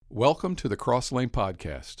Welcome to the Cross Lane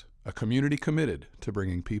Podcast, a community committed to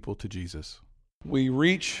bringing people to Jesus. We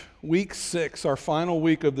reach week 6, our final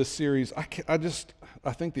week of this series. I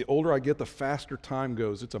think the older I get, the faster time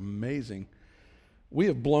goes. It's amazing. We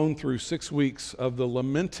have blown through 6 weeks of the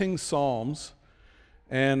lamenting Psalms,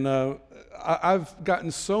 and I've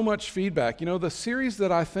gotten so much feedback. You know, the series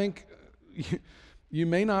that I think you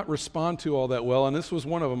may not respond to all that well, and this was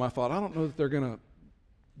one of them. I thought, I don't know that they're going to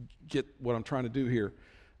get what I'm trying to do here.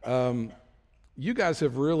 You guys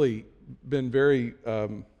have really been very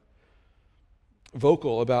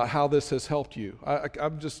vocal about how this has helped you.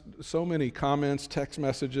 I've just, so many comments, text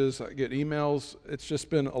messages, I get emails. It's just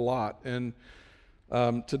been a lot. And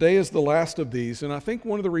today is the last of these. And I think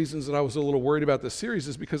one of the reasons that I was a little worried about this series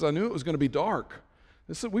is because I knew it was going to be dark.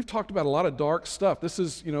 We've talked about a lot of dark stuff. This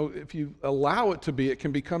is, you know, if you allow it to be, it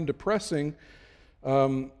can become depressing.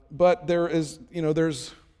 But there is, you know,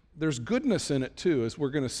 there's goodness in it too, as we're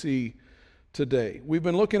going to see today. We've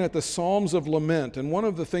been looking at the Psalms of Lament, and one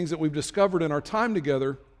of the things that we've discovered in our time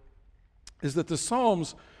together is that the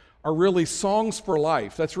Psalms are really songs for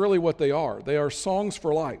life. That's really what they are. They are songs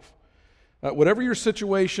for life. Whatever your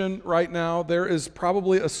situation right now, there is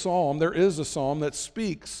probably a psalm that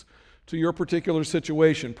speaks to your particular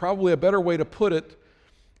situation. Probably a better way to put it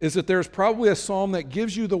is that there's probably a psalm that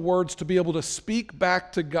gives you the words to be able to speak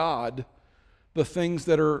back to God the things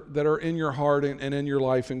that are in your heart and in your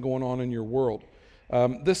life and going on in your world.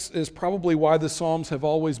 This is probably why the Psalms have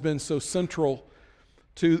always been so central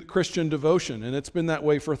to Christian devotion, and it's been that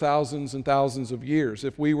way for thousands and thousands of years.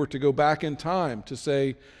 If we were to go back in time to,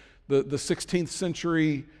 say, the 16th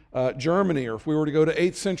century Germany, or if we were to go to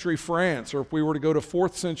 8th century France, or if we were to go to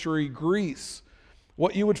 4th century Greece,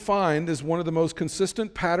 what you would find is one of the most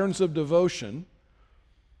consistent patterns of devotion.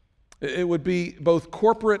 It would be both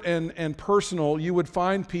corporate and personal. You would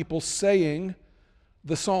find people saying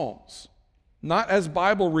the Psalms, not as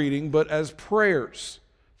Bible reading, but as prayers,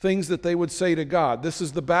 things that they would say to God. This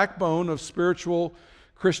is the backbone of spiritual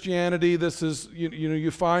Christianity. This is, you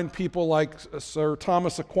find people like Sir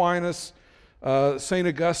Thomas Aquinas, St.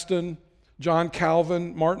 Augustine, John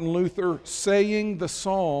Calvin, Martin Luther, saying the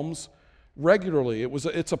Psalms regularly.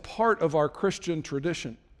 It's a part of our Christian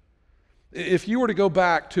tradition. If you were to go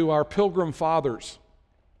back to our Pilgrim Fathers,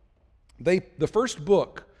 the first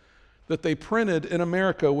book that they printed in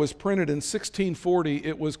America was printed in 1640.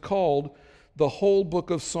 It was called the Whole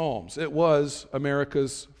Book of Psalms. It was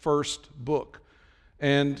America's first book.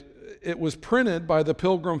 And it was printed by the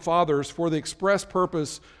Pilgrim Fathers for the express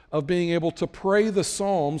purpose of being able to pray the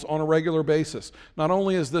Psalms on a regular basis. Not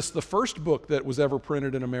only is this the first book that was ever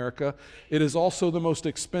printed in America, it is also the most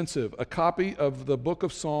expensive. A copy of the Book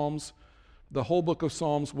of Psalms, the Whole Book of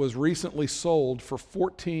Psalms, was recently sold for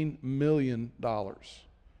 $14 million.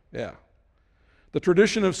 Yeah. The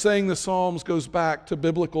tradition of saying the Psalms goes back to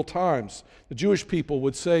biblical times. The Jewish people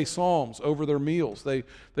would say Psalms over their meals. They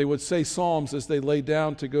would say Psalms as they lay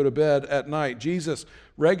down to go to bed at night. Jesus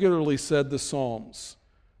regularly said the Psalms.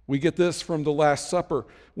 We get this from the Last Supper.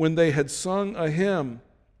 When they had sung a hymn,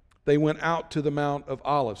 they went out to the Mount of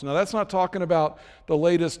Olives. Now, that's not talking about the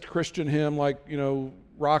latest Christian hymn like,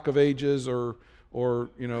 Rock of Ages or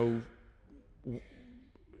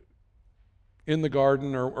In the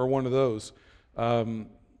Garden or one of those.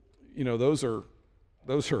 Those are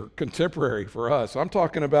contemporary for us. I'm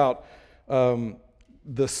talking about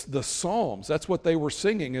the Psalms. That's what they were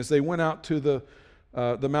singing as they went out to the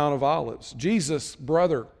Mount of Olives. Jesus'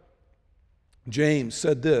 brother James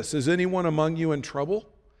said this: "Is anyone among you in trouble?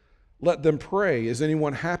 Let them pray. Is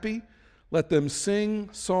anyone happy? Let them sing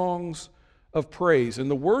songs of praise."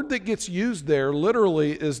 And the word that gets used there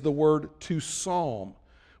literally is the word to psalm,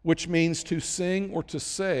 which means to sing or to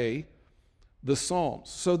say the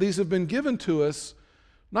Psalms. So these have been given to us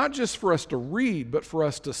not just for us to read, but for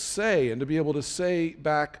us to say and to be able to say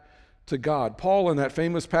back to God. Paul, in that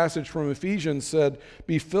famous passage from Ephesians, said,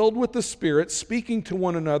 "Be filled with the Spirit, speaking to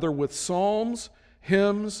one another with psalms,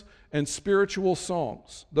 hymns, and spiritual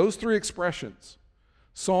songs." Those three expressions,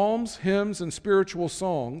 psalms, hymns, and spiritual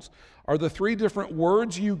songs, are the three different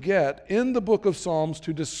words you get in the book of Psalms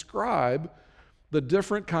to describe the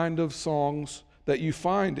different kind of songs that you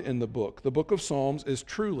find in the book. The book of Psalms is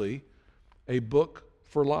truly a book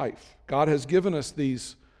for life. God has given us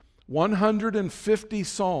these 150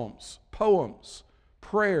 psalms, poems,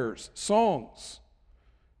 prayers, songs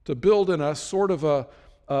to build in us sort of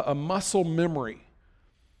a muscle memory.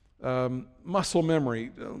 Muscle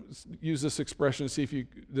memory. Use this expression to see if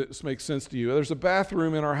this makes sense to you. There's a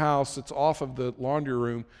bathroom in our house. It's off of the laundry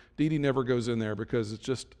room. Dee Dee never goes in there because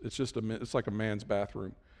it's like a man's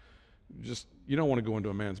bathroom. You don't want to go into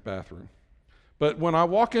a man's bathroom. But when I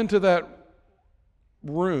walk into that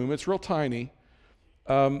room, it's real tiny,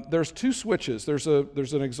 there's two switches. There's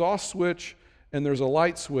an exhaust switch and there's a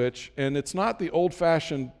light switch, and it's not the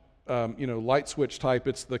old-fashioned light switch type.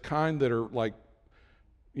 It's the kind that are like,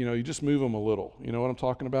 you just move them a little. You know what I'm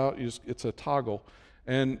talking about? It's a toggle.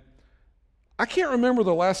 And I can't remember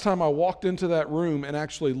the last time I walked into that room and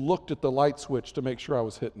actually looked at the light switch to make sure I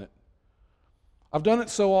was hitting it. I've done it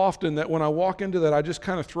so often that when I walk into that, I just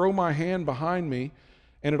kind of throw my hand behind me,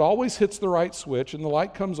 and it always hits the right switch, and the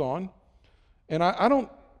light comes on. And I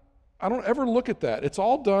don't ever look at that. It's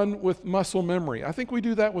all done with muscle memory. I think we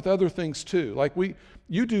do that with other things too. Like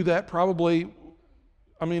you do that probably.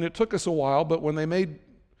 It took us a while, but when they made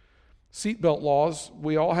seatbelt laws,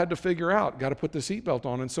 we all had to figure out, got to put the seatbelt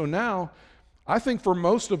on. And so now, I think for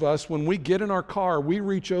most of us, when we get in our car, we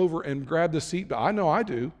reach over and grab the seatbelt. I know I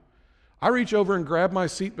do. I reach over and grab my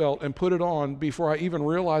seatbelt and put it on before I even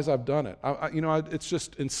realize I've done it. It's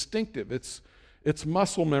just instinctive. It's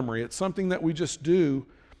muscle memory. It's something that we just do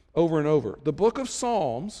over and over. The book of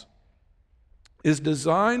Psalms is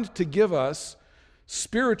designed to give us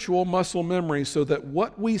spiritual muscle memory so that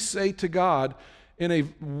what we say to God in a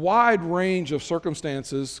wide range of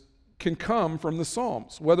circumstances can come from the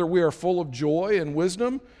Psalms, whether we are full of joy and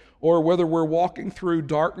wisdom or whether we're walking through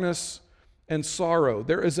darkness and sorrow.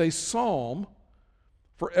 There is a psalm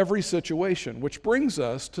for every situation, which brings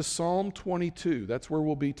us to Psalm 22. That's where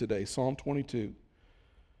we'll be today, Psalm 22.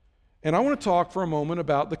 And I want to talk for a moment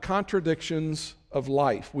about the contradictions of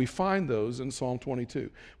life. We find those in Psalm 22.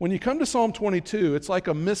 When you come to Psalm 22, it's like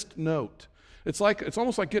a missed note. It's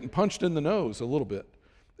almost like getting punched in the nose a little bit.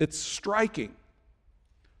 It's striking.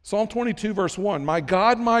 Psalm 22, verse 1, my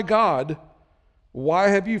God, why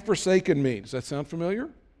have you forsaken me? Does that sound familiar?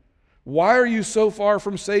 Why are you so far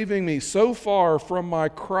from saving me, so far from my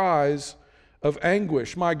cries of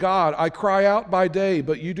anguish? My God, I cry out by day,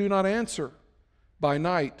 but you do not answer. By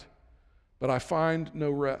night, but I find no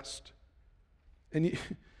rest. And you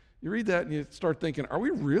read that and you start thinking, are we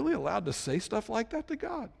really allowed to say stuff like that to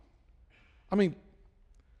God?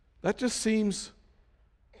 That just seems,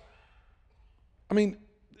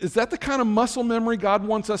 is that the kind of muscle memory God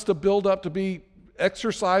wants us to build up to be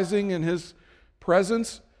exercising in His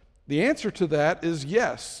presence? The answer to that is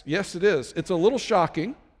yes. Yes, it is. It's a little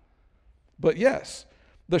shocking, but yes.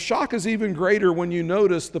 The shock is even greater when you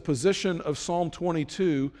notice the position of Psalm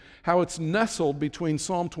 22, how it's nestled between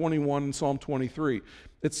Psalm 21 and Psalm 23.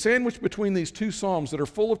 It's sandwiched between these two psalms that are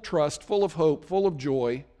full of trust, full of hope, full of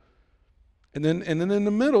joy. And then in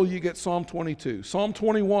the middle, you get Psalm 22. Psalm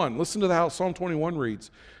 21, listen to how Psalm 21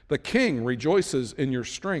 reads. The king rejoices in your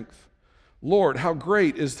strength. Lord, how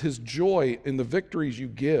great is his joy in the victories you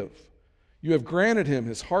give. You have granted him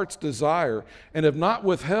his heart's desire and have not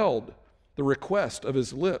withheld the request of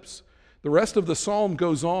his lips. The rest of the psalm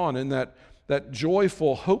goes on in that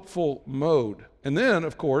joyful, hopeful mode. And then,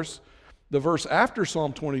 of course, the verse after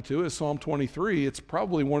Psalm 22 is Psalm 23. It's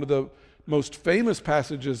probably one of the most famous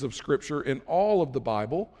passages of Scripture in all of the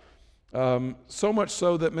Bible. So much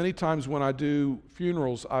so that many times when I do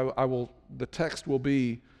funerals, the text will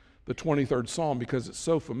be the 23rd Psalm because it's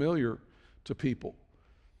so familiar to people.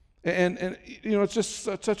 And it's just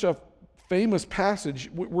such a famous passage.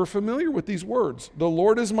 We're familiar with these words. The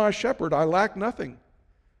Lord is my shepherd, I lack nothing.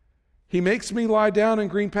 He makes me lie down in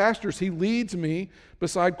green pastures. He leads me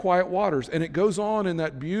beside quiet waters. And it goes on in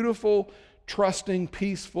that beautiful, trusting,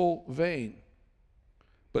 peaceful vein.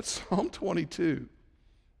 But Psalm 22,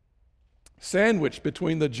 sandwiched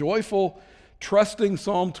between the joyful, trusting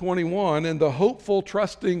Psalm 21 and the hopeful,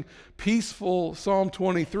 trusting, peaceful Psalm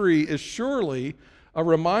 23, is surely a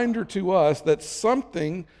reminder to us that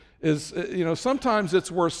something is, sometimes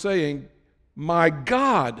it's worth saying, my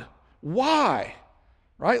God, why?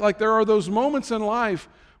 Right? Like there are those moments in life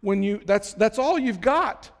when that's all you've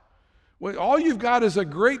got. When all you've got is a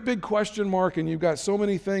great big question mark and you've got so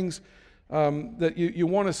many things that you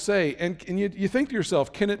want to say. And you think to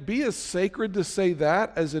yourself, can it be as sacred to say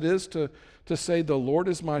that as it is to say the Lord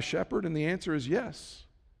is my shepherd? And the answer is yes.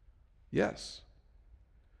 Yes.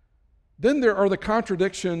 Then there are the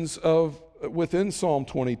contradictions within Psalm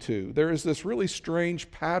 22. There is this really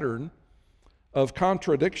strange pattern of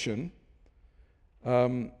contradiction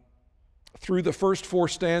through the first four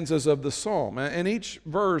stanzas of the psalm. And each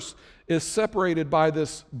verse is separated by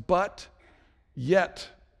this but yet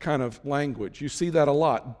kind of language. You see that a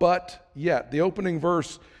lot. But yet. The opening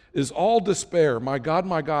verse is all despair. My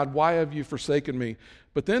God, why have you forsaken me?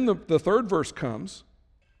 But then the third verse comes.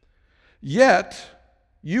 Yet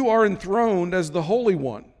you are enthroned as the Holy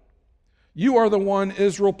One. You are the one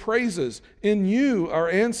Israel praises. In you our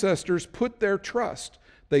ancestors put their trust.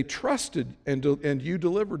 They trusted, and you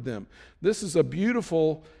delivered them. This is a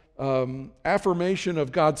beautiful affirmation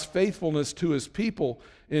of God's faithfulness to his people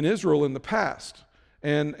in Israel in the past.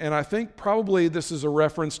 And I think probably this is a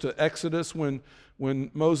reference to Exodus when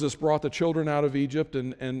Moses brought the children out of Egypt,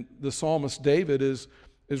 and the psalmist David is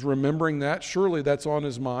remembering that. Surely that's on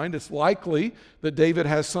his mind. It's likely that David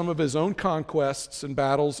has some of his own conquests and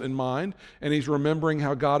battles in mind, and he's remembering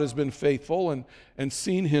how God has been faithful and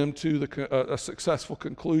seen him to a successful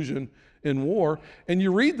conclusion in war. And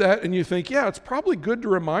you read that and you think, yeah, it's probably good to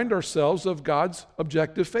remind ourselves of God's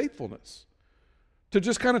objective faithfulness. To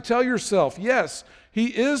just kind of tell yourself, yes, he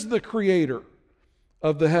is the creator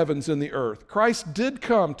of the heavens and the earth. Christ did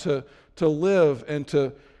come to live and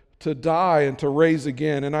to die and to raise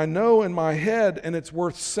again. And I know in my head, and it's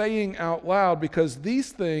worth saying out loud, because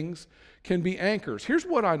these things can be anchors. Here's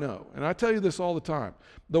what I know, and I tell you this all the time.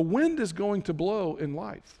 The wind is going to blow in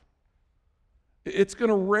life. It's going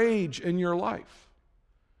to rage in your life.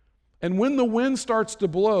 And when the wind starts to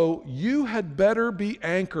blow, you had better be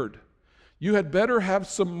anchored. You had better have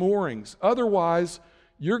some moorings. Otherwise,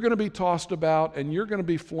 you're going to be tossed about and you're going to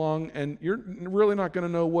be flung, and you're really not going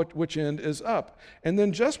to know which end is up. And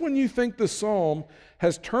then just when you think the psalm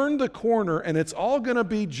has turned the corner and it's all going to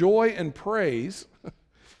be joy and praise,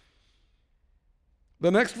 the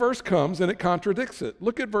next verse comes and it contradicts it.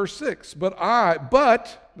 Look at verse 6. But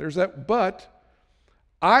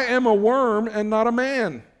I am a worm and not a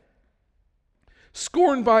man,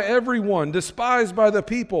 scorned by everyone, despised by the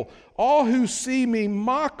people. All who see me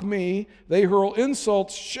mock me. They hurl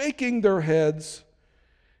insults, shaking their heads.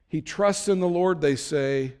 He trusts in the Lord, they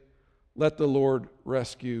say. Let the Lord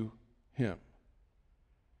rescue him.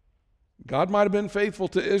 God might have been faithful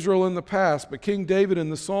to Israel in the past, but King David in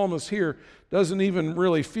the psalmist here doesn't even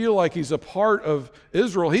really feel like he's a part of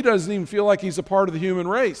Israel. He doesn't even feel like he's a part of the human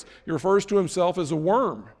race. He refers to himself as a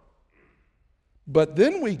worm. But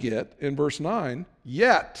then we get, in verse 9,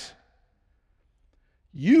 yet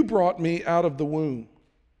you brought me out of the womb.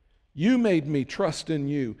 You made me trust in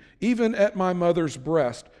you. Even at my mother's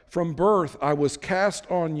breast, from birth I was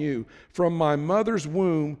cast on you. From my mother's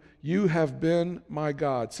womb you have been my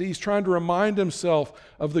God. See, he's trying to remind himself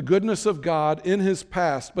of the goodness of God in his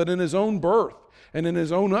past, but in his own birth and in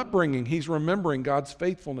his own upbringing, he's remembering God's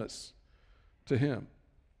faithfulness to him.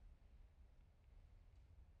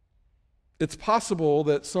 It's possible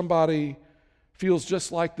that somebody feels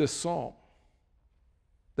just like this psalm,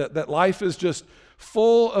 that life is just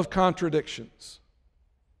full of contradictions.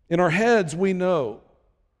 In our heads, we know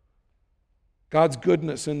God's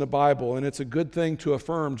goodness in the Bible, and it's a good thing to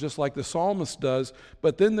affirm, just like the psalmist does.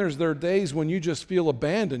 But then there are days when you just feel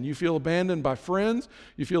abandoned. You feel abandoned by friends.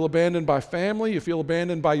 You feel abandoned by family. You feel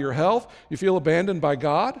abandoned by your health. You feel abandoned by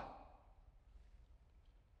God.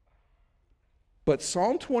 But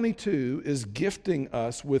Psalm 22 is gifting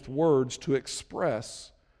us with words to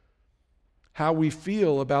express how we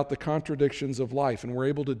feel about the contradictions of life, and we're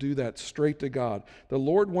able to do that straight to God. The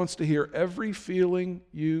Lord wants to hear every feeling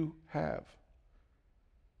you have.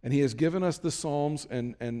 And he has given us the Psalms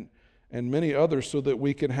and many others so that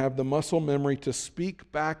we can have the muscle memory to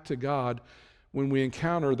speak back to God when we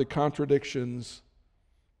encounter the contradictions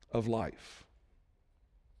of life.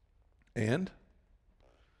 And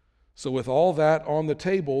so with all that on the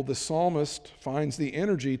table, the psalmist finds the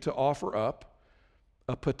energy to offer up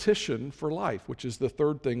a petition for life, which is the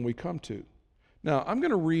third thing we come to. Now, I'm going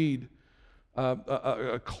to read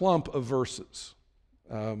a clump of verses.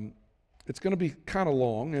 It's going to be kind of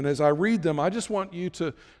long, and as I read them, I don't want you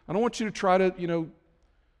to try to,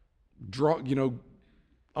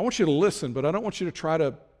 I want you to listen, but I don't want you to try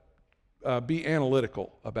to be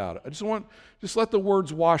analytical about it. Just let the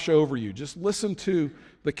words wash over you. Just listen to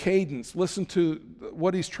the cadence, listen to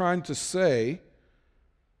what he's trying to say,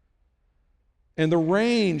 and the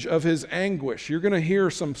range of his anguish. You're going to hear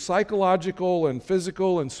some psychological and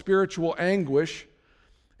physical and spiritual anguish,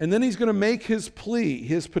 and then he's going to make his plea,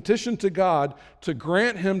 his petition to God to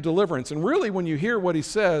grant him deliverance. And really, when you hear what he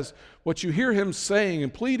says, what you hear him saying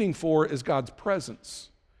and pleading for is God's presence.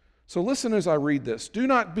 So listen as I read this. Do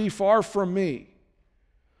not be far from me,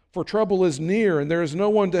 for trouble is near and there is no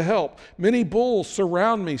one to help. Many bulls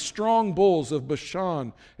surround me, strong bulls of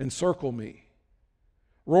Bashan encircle me.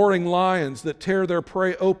 Roaring lions that tear their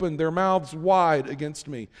prey open, their mouths wide against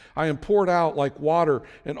me. I am poured out like water,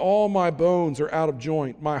 and all my bones are out of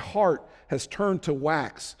joint. My heart has turned to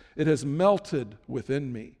wax. It has melted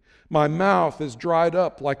within me. My mouth is dried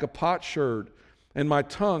up like a potsherd, and my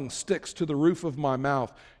tongue sticks to the roof of my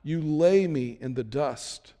mouth. You lay me in the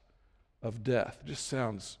dust of death. It just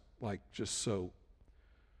sounds like just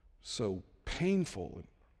so painful and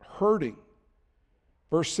hurting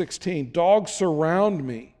Verse 16, dogs surround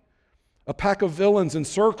me. A pack of villains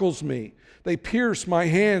encircles me. They pierce my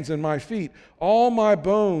hands and my feet. All my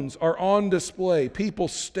bones are on display. People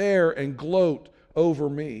stare and gloat over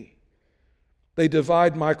me. They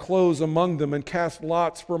divide my clothes among them and cast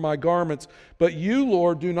lots for my garments. But you,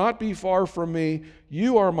 Lord, do not be far from me.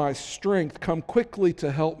 You are my strength. Come quickly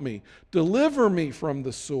to help me. Deliver me from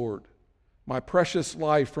the sword, my precious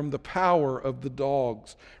life from the power of the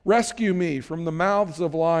dogs. Rescue me from the mouths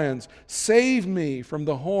of lions. Save me from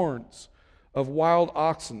the horns of wild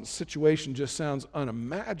oxen. The situation just sounds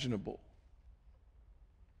unimaginable.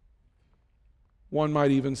 One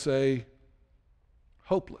might even say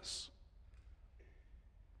hopeless.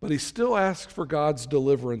 But he still asks for God's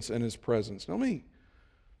deliverance and his presence. Now, let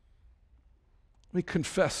me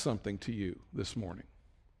confess something to you this morning.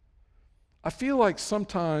 I feel like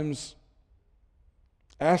sometimes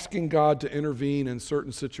asking God to intervene in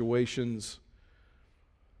certain situations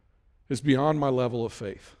is beyond my level of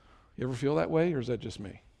faith. You ever feel that way, or is that just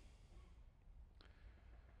me?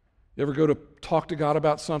 You ever go to talk to God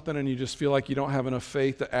about something and you just feel like you don't have enough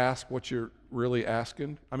faith to ask what you're really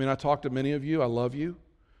asking? I mean, I talk to many of you. I love you.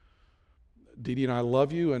 Dee Dee and I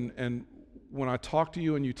love you, and when I talk to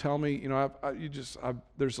you and you tell me, you know,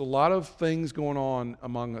 there's a lot of things going on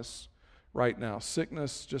among us right now.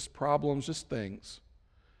 Sickness, just problems, just things.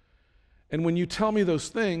 And when you tell me those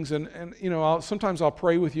things, and you know, sometimes I'll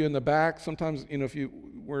pray with you in the back. Sometimes, you know, if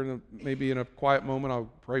we're maybe in a quiet moment,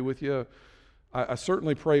 I'll pray with you. I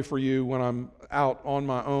certainly pray for you when I'm out on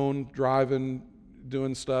my own, driving,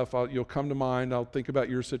 doing stuff. You'll come to mind. I'll think about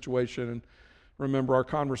your situation and remember our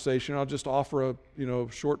conversation. I'll just offer a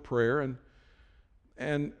short prayer.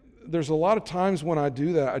 And there's a lot of times when I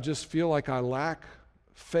do that, I just feel like I lack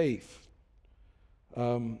faith.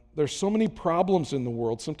 There's so many problems in the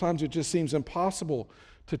world. Sometimes it just seems impossible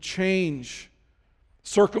to change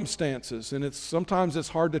circumstances, and sometimes it's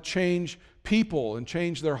hard to change people and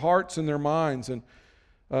change their hearts and their minds. And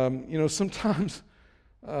sometimes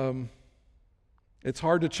it's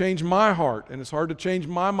hard to change my heart, and it's hard to change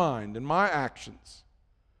my mind and my actions.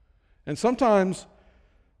 And sometimes,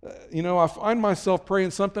 I find myself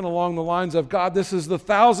praying something along the lines of, God, this is the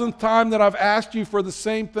 1,000th time that I've asked you for the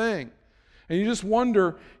same thing. And you just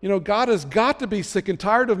wonder, God has got to be sick and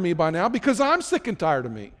tired of me by now, because I'm sick and tired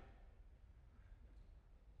of me.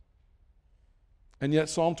 And yet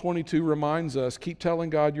Psalm 22 reminds us, keep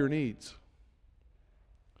telling God your needs.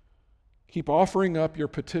 Keep offering up your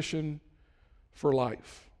petition for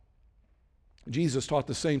life. Jesus taught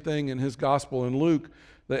the same thing in his gospel. In Luke,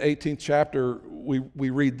 the 18th chapter, we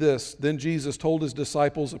read this. Then Jesus told his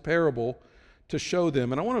disciples a parable to show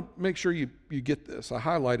them, and I want to make sure you get this. I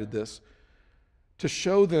highlighted this. To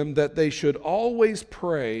show them that they should always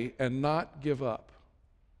pray and not give up.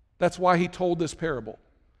 That's why he told this parable.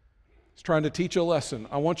 He's trying to teach a lesson.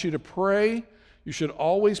 I want you to pray. You should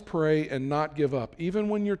always pray and not give up, even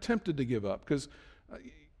when you're tempted to give up. Because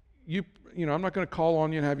I'm not going to call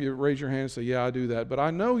on you and have you raise your hand and say, yeah, I do that. But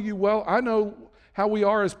I know you well. I know how we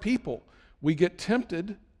are as people. We get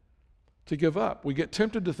tempted to give up. We get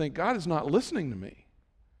tempted to think, God is not listening to me.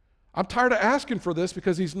 I'm tired of asking for this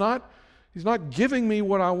because He's not giving me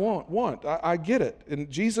what I want. I get it. And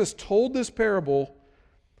Jesus told this parable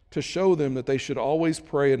to show them that they should always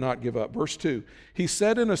pray and not give up. Verse 2, he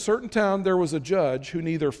said, in a certain town there was a judge who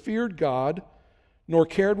neither feared God nor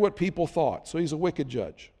cared what people thought. So he's a wicked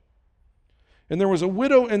judge. And there was a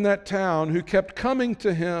widow in that town who kept coming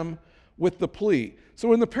to him with the plea.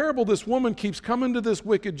 So in the parable, this woman keeps coming to this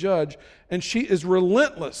wicked judge, and she is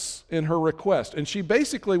relentless in her request. And she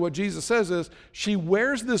basically, what Jesus says is, she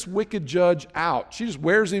wears this wicked judge out. She just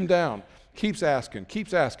wears him down. Keeps asking.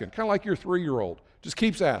 Kind of like your 3-year-old. Just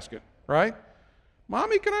keeps asking, right?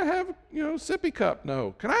 Mommy, can I have, sippy cup?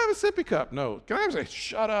 No. Can I have a sippy cup? No. Can I have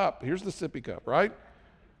shut up. Here's the sippy cup, right?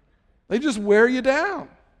 They just wear you down.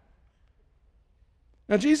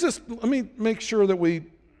 Now, Jesus, let me make sure that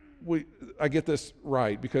I get this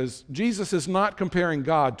right, because Jesus is not comparing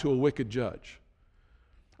God to a wicked judge.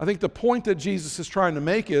 I think the point that Jesus is trying to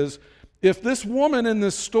make is, if this woman in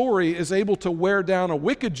this story is able to wear down a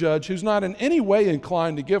wicked judge who's not in any way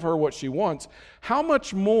inclined to give her what she wants, how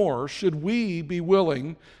much more should we be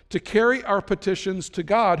willing to carry our petitions to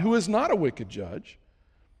God, who is not a wicked judge,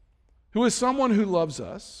 who is someone who loves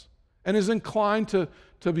us and is inclined to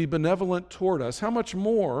be benevolent toward us? How much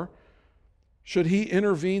more should He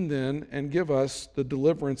intervene then and give us the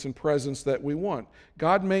deliverance and presence that we want?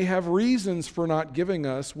 God may have reasons for not giving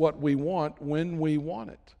us what we want when we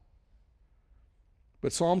want it.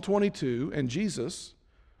 But Psalm 22 and Jesus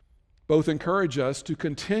both encourage us to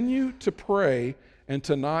continue to pray and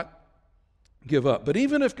to not give up. But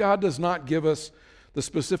even if God does not give us the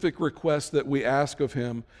specific request that we ask of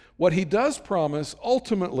him, what he does promise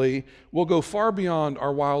ultimately will go far beyond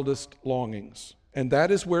our wildest longings. And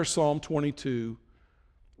that is where Psalm 22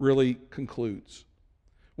 really concludes.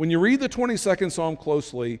 When you read the 22nd Psalm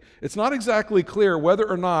closely, it's not exactly clear whether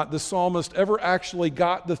or not the psalmist ever actually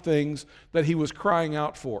got the things that he was crying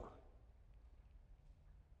out for.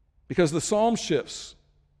 Because the psalm shifts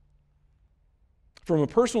from a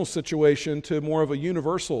personal situation to more of a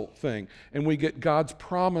universal thing, and we get God's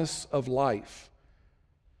promise of life.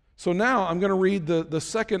 So now I'm going to read the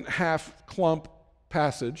second half clump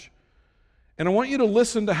passage, and I want you to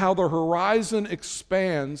listen to how the horizon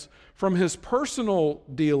expands from his personal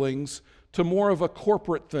dealings to more of a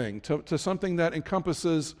corporate thing, to something that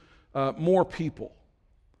encompasses more people.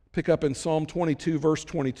 Pick up in Psalm 22, verse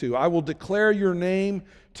 22. I will declare your name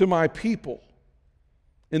to my people.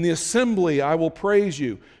 In the assembly I will praise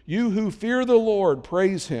you. You who fear the Lord,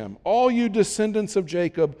 praise him. All you descendants of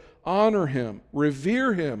Jacob, honor him.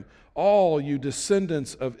 Revere him, all you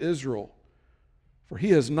descendants of Israel. For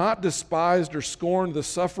he has not despised or scorned the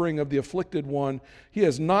suffering of the afflicted one. He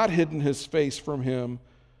has not hidden his face from him,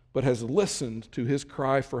 but has listened to his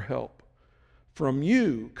cry for help. From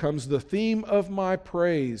you comes the theme of my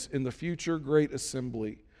praise in the future great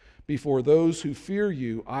assembly. Before those who fear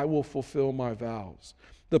you, I will fulfill my vows.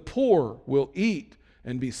 The poor will eat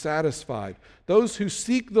and be satisfied. Those who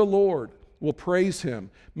seek the Lord will praise him.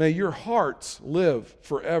 May your hearts live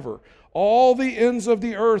forever. All the ends of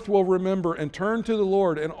the earth will remember and turn to the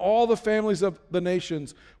Lord, and all the families of the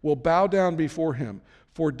nations will bow down before him.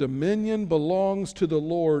 For dominion belongs to the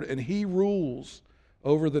Lord, and he rules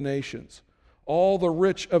over the nations. All the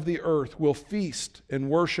rich of the earth will feast and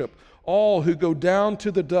worship. All who go down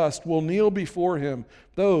to the dust will kneel before him,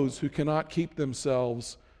 those who cannot keep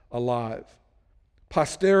themselves alive.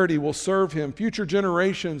 Posterity will serve him. Future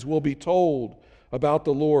generations will be told about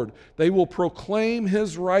the Lord. They will proclaim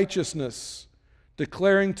his righteousness,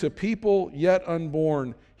 declaring to people yet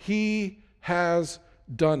unborn, he has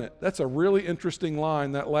done it. That's a really interesting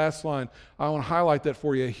line, that last line. I want to highlight that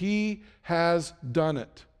for you. He has done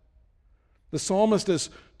it. The psalmist is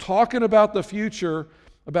talking about the future,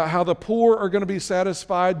 about how the poor are going to be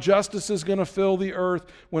satisfied, justice is going to fill the earth,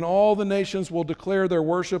 when all the nations will declare their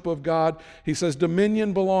worship of God. He says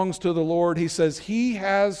dominion belongs to the Lord. He says he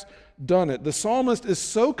has done it. The psalmist is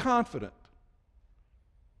so confident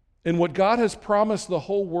in what God has promised the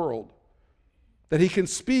whole world that he can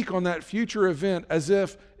speak on that future event as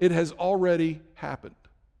if it has already happened.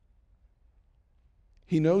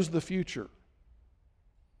 He knows the future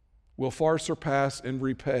will far surpass and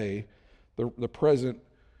repay the present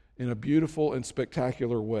in a beautiful and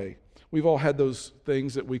spectacular way. We've all had those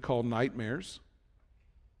things that we call nightmares.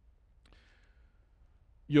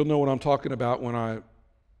 You'll know what I'm talking about when I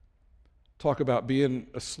talk about being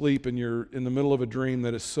asleep and you're in the middle of a dream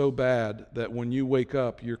that is so bad that when you wake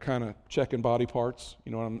up, you're kind of checking body parts.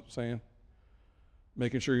 You know what I'm saying?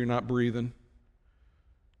 Making sure you're not breathing.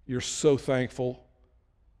 You're so thankful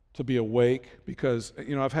to be awake because,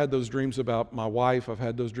 you know, I've had those dreams about my wife. I've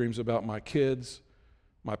had those dreams about my kids,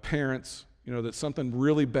 my parents, you know, that something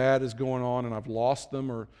really bad is going on and I've lost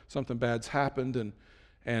them or something bad's happened.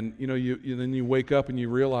 And you know, then you wake up and you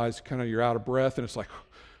realize kind of you're out of breath and it's like,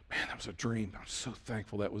 man, that was a dream. I'm so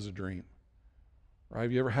thankful that was a dream. Right?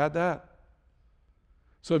 Have you ever had that?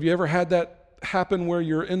 So have you ever had that happen where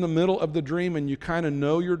you're in the middle of the dream and you kind of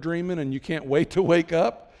know you're dreaming and you can't wait to wake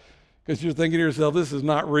up? Because you're thinking to yourself, this is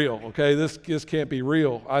not real, okay? This can't be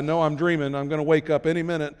real. I know I'm dreaming. I'm going to wake up any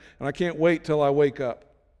minute, and I can't wait till I wake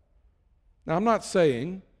up. Now, I'm not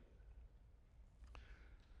saying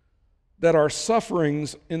that our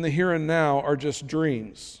sufferings in the here and now are just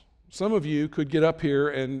dreams. Some of you could get up here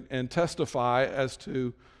and testify as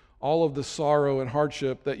to all of the sorrow and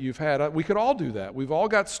hardship that you've had. We could all do that. We've all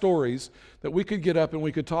got stories that we could get up and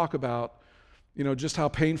we could talk about, you know, just how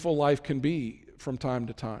painful life can be from time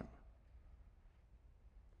to time.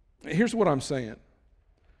 Here's what I'm saying.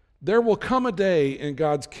 There will come a day in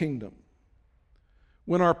God's kingdom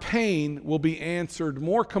when our pain will be answered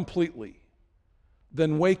more completely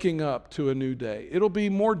than waking up to a new day. It'll be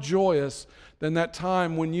more joyous than that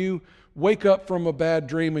time when you wake up from a bad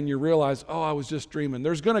dream and you realize, oh, I was just dreaming.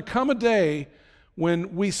 There's going to come a day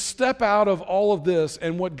when we step out of all of this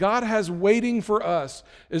and what God has waiting for us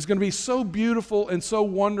is going to be so beautiful and so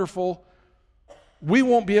wonderful, we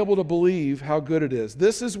won't be able to believe how good it is.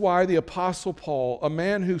 This is why the Apostle Paul, a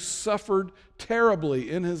man who suffered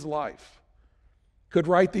terribly in his life, could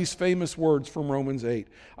write these famous words from Romans 8.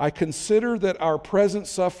 I consider that our present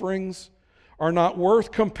sufferings are not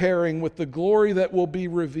worth comparing with the glory that will be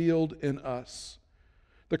revealed in us.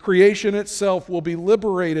 The creation itself will be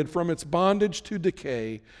liberated from its bondage to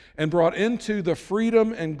decay and brought into the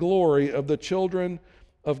freedom and glory of the children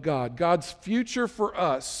of God. God's future for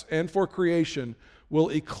us and for creation will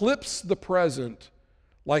eclipse the present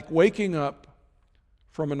like waking up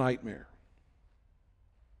from a nightmare.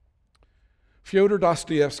 Fyodor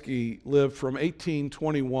Dostoevsky lived from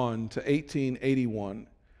 1821 to 1881,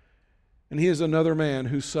 and he is another man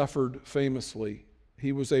who suffered famously.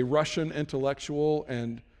 He was a Russian intellectual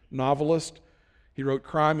and novelist. He wrote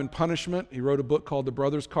Crime and Punishment. He wrote a book called The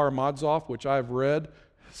Brothers Karamazov, which I've read.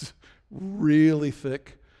 It's really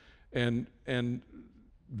thick and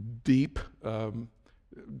deep.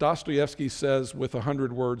 Dostoevsky says with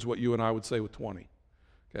 100 words what you and I would say with 20.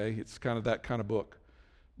 Okay, it's kind of that kind of book.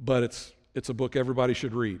 But it's a book everybody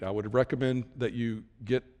should read. I would recommend that you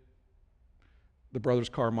get The Brothers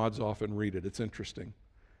Karamazov and read it. It's interesting.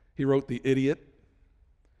 He wrote The Idiot.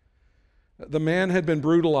 The man had been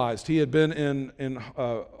brutalized. He had been in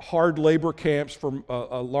hard labor camps for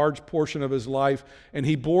a large portion of his life, and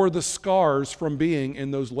he bore the scars from being in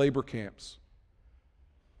those labor camps.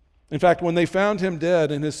 In fact, when they found him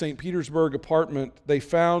dead in his St. Petersburg apartment, they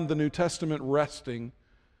found the New Testament resting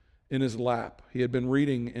in his lap. He had been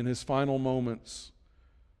reading in his final moments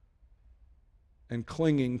and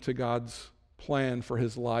clinging to God's plan for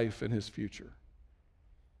his life and his future.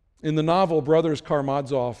 In the novel Brothers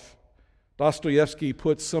Karamazov, Dostoevsky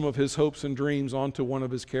puts some of his hopes and dreams onto one of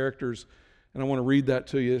his characters, and I want to read that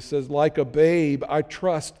to you. It says, "Like a babe, I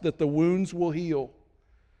trust that the wounds will heal.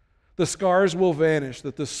 The scars will vanish,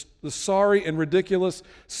 that the sorry and ridiculous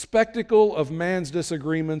spectacle of man's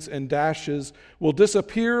disagreements and dashes will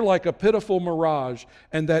disappear like a pitiful mirage,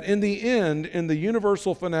 and that in the end, in the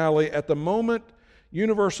universal finale, at the moment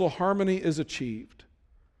universal harmony is achieved,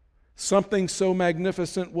 something so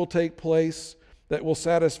magnificent will take place that will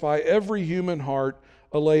satisfy every human heart,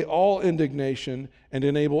 allay all indignation, and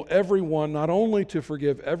enable everyone not only to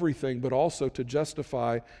forgive everything, but also to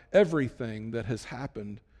justify everything that has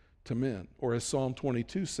happened to men." Or as Psalm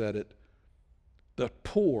 22 said it, "The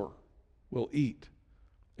poor will eat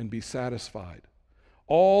and be satisfied.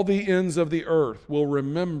 All the ends of the earth will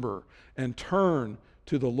remember and turn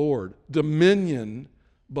to the Lord. Dominion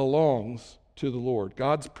belongs to the Lord."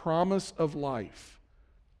 God's promise of life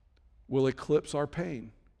will eclipse our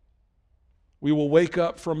pain. We will wake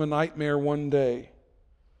up from a nightmare one day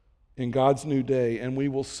in God's new day, and we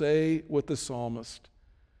will say with the psalmist,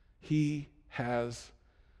 "He has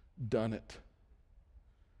done it."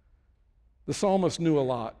 The psalmist knew a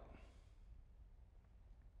lot.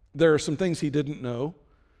 There are some things he didn't know,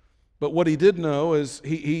 but what he did know is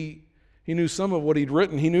he knew some of what he'd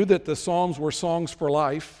written. He knew that the Psalms were songs for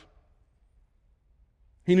life.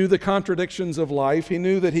 He knew the contradictions of life. He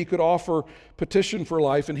knew that he could offer petition for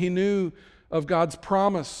life, and he knew of God's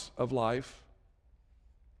promise of life.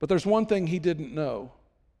 But there's one thing he didn't know.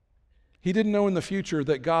 He didn't know in the future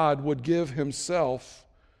that God would give himself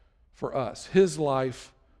for us, his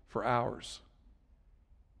life for ours.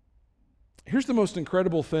 Here's the most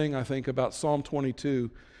incredible thing, I think, about Psalm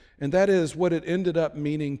 22, and that is what it ended up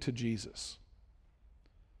meaning to Jesus.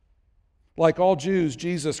 Like all Jews,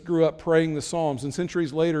 Jesus grew up praying the Psalms, and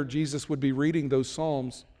centuries later, Jesus would be reading those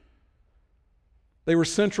Psalms. They were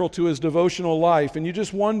central to his devotional life, and you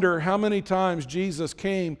just wonder how many times Jesus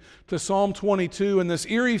came to Psalm 22, and this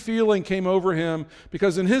eerie feeling came over him,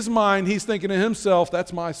 because in his mind, he's thinking to himself,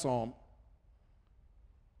 "That's my psalm.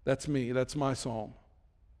 That's me, that's my psalm."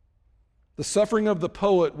 The suffering of the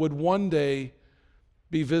poet would one day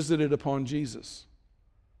be visited upon Jesus.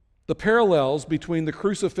 The parallels between the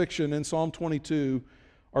crucifixion and Psalm 22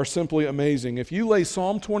 are simply amazing. If you lay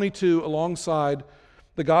Psalm 22 alongside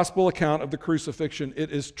the gospel account of the crucifixion,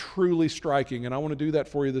 it is truly striking, and I want to do that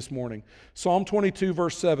for you this morning. Psalm 22,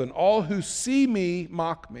 verse 7, "All who see me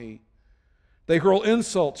mock me. They hurl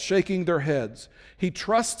insults, shaking their heads. He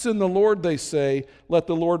trusts in the Lord, they say. Let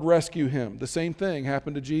the Lord rescue him." The same thing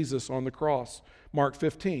happened to Jesus on the cross, Mark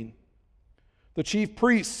 15. The chief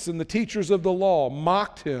priests and the teachers of the law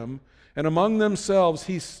mocked him, and among themselves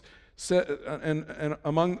he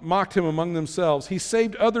mocked him among themselves. He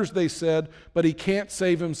saved others, they said, but he can't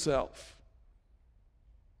save himself.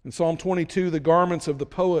 In Psalm 22, the garments of the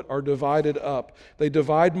poet are divided up. They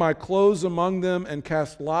divide my clothes among them and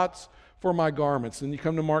cast lots for my garments. Then you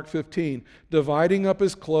come to Mark 15. Dividing up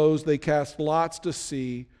his clothes, they cast lots to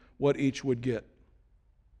see what each would get.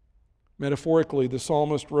 Metaphorically, the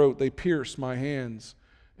psalmist wrote, "They pierce my hands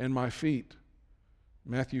and my feet."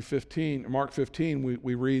 Mark 15,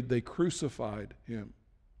 we read, "They crucified him."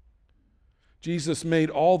 Jesus made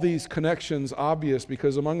all these connections obvious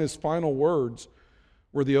because among his final words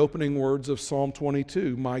were the opening words of Psalm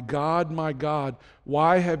 22. My God,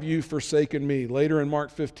 why have you forsaken me? Later in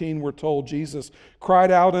Mark 15, we're told Jesus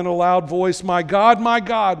cried out in a loud voice, my God,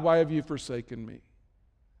 why have you forsaken me?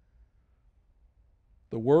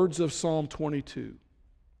 The words of Psalm 22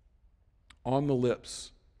 on the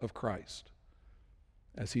lips of Christ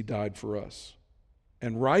as he died for us.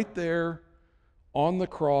 And right there on the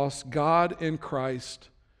cross, God in Christ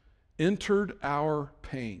entered our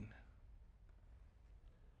pain.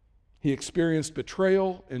 He experienced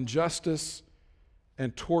betrayal, injustice,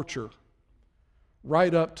 and torture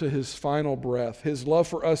right up to his final breath. His love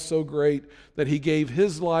for us so great that he gave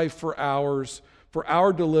his life for ours, for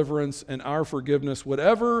our deliverance and our forgiveness.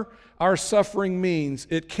 Whatever our suffering means,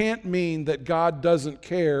 it can't mean that God doesn't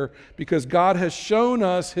care, because God has shown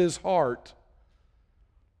us his heart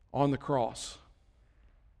on the cross.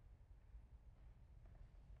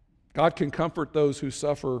 God can comfort those who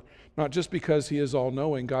suffer, not just because he is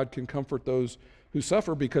all-knowing. God can comfort those who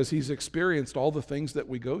suffer because he's experienced all the things that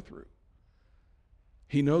we go through.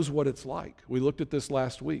 He knows what it's like. We looked at this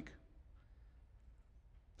last week.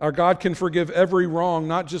 Our God can forgive every wrong,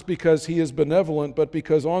 not just because he is benevolent, but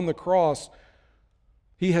because on the cross,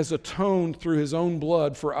 he has atoned through his own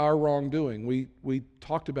blood for our wrongdoing. We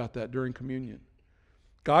talked about that during communion.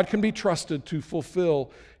 God can be trusted to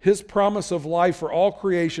fulfill his promise of life for all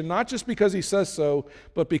creation, not just because he says so,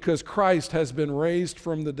 but because Christ has been raised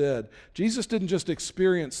from the dead. Jesus didn't just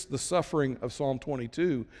experience the suffering of Psalm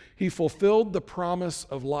 22. He fulfilled the promise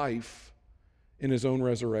of life in his own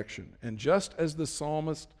resurrection. And just as the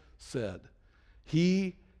psalmist said,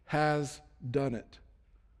 he has done it.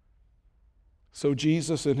 So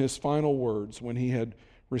Jesus, in his final words, when he had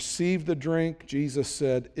received the drink, Jesus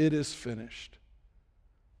said, "It is finished."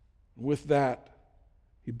 With that,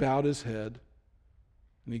 he bowed his head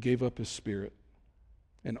and he gave up his spirit.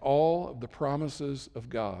 And all of the promises of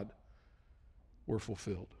God were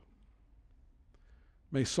fulfilled.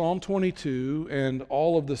 May Psalm 22 and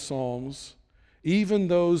all of the Psalms, even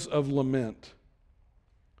those of lament,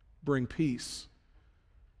 bring peace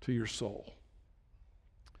to your soul.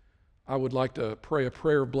 I would like to pray a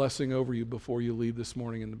prayer of blessing over you before you leave this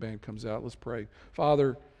morning and the band comes out. Let's pray.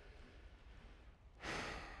 Father,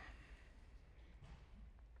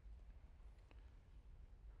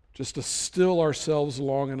 just to still ourselves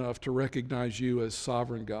long enough to recognize you as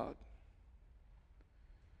sovereign God.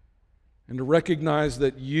 And to recognize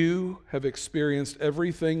that you have experienced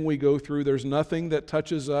everything we go through. There's nothing that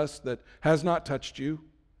touches us that has not touched you.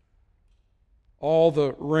 All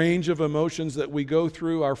the range of emotions that we go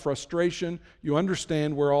through, our frustration, you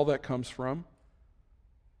understand where all that comes from.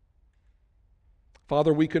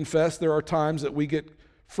 Father, we confess there are times that we get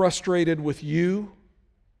frustrated with you,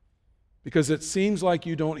 because it seems like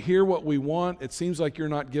you don't hear what we want. It seems like you're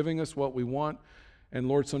not giving us what we want. And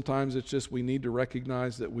Lord, sometimes it's just we need to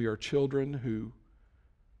recognize that we are children who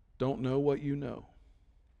don't know what you know.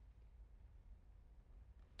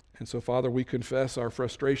 And so, Father, we confess our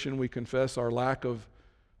frustration. We confess our lack of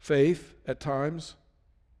faith at times.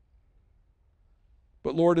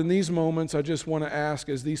 But Lord, in these moments, I just want to ask,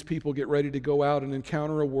 as these people get ready to go out and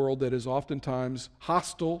encounter a world that is oftentimes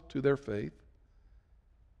hostile to their faith,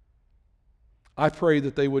 I pray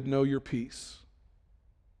that they would know your peace.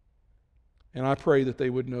 And I pray that they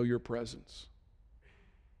would know your presence.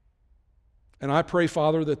 And I pray,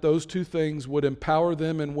 Father, that those two things would empower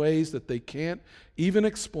them in ways that they can't even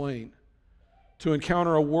explain, to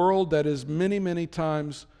encounter a world that is many, many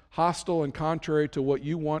times hostile and contrary to what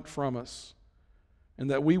you want from us, and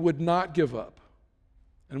that we would not give up,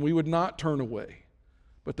 and we would not turn away,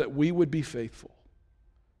 but that we would be faithful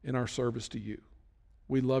in our service to you.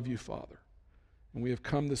 We love you, Father. And we have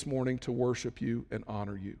come this morning to worship you and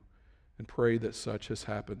honor you and pray that such has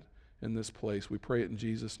happened in this place. We pray it in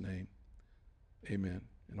Jesus' name. Amen.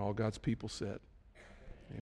 And all God's people said,